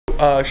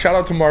Shout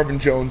out to Marvin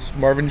Jones.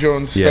 Marvin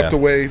Jones stepped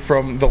away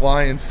from the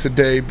Lions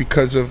today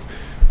because of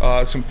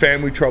some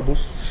family troubles.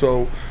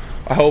 So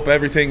I hope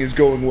everything is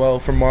going well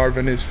for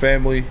Marvin, his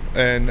family,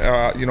 and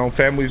you know,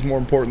 family is more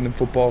important than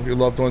football. Your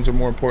loved ones are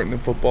more important than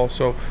football.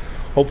 So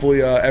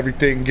hopefully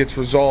everything gets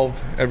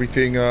resolved.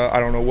 Everything, I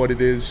don't know what it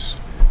is,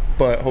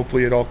 but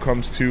hopefully it all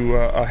comes to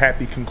a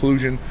happy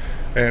conclusion,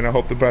 and I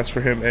hope the best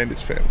for him and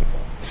his family.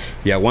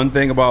 Yeah, one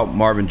thing about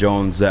Marvin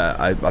Jones that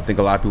I think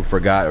a lot of people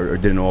forgot or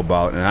didn't know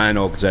about, and I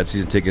know because I had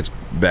season tickets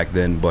back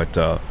then,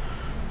 but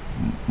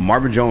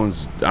Marvin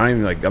Jones,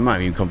 I'm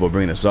not even comfortable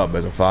bringing this up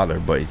as a father,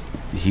 but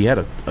he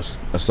had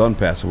a son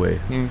pass away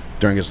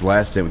during his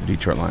last stint with the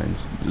Detroit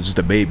Lions. It was just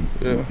a baby,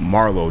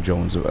 Marlo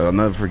Jones. I'll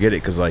never forget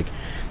it because like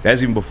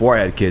that's even before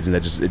I had kids, and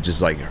it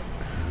just like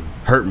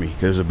hurt me.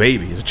 It was a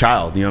baby, it was a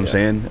child, you know what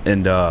I'm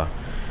saying?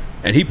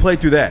 And he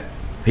played through that.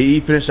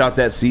 He finished out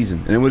that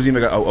season, and it wasn't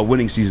even a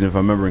winning season if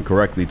I'm remembering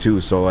correctly too.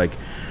 So like,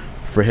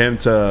 for him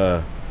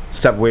to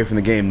step away from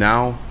the game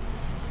now,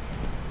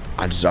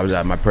 I was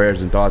my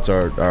prayers and thoughts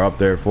are up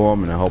there for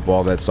him, and I hope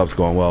all that stuff's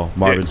going well.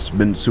 Marvin's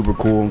been super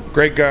cool,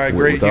 great guy,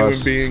 great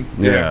human being.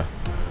 Yeah.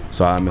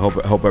 So I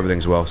hope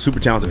everything's well.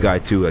 Super talented guy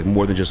too, like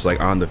more than just like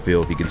on the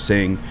field. He can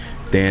sing,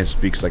 dance,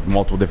 speaks like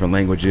multiple different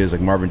languages. Like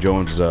Marvin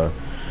Jones is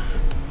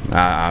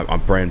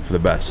I'm praying for the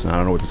best. I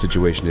don't know what the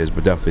situation is,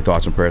 but definitely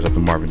thoughts and prayers up to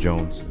Marvin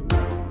Jones.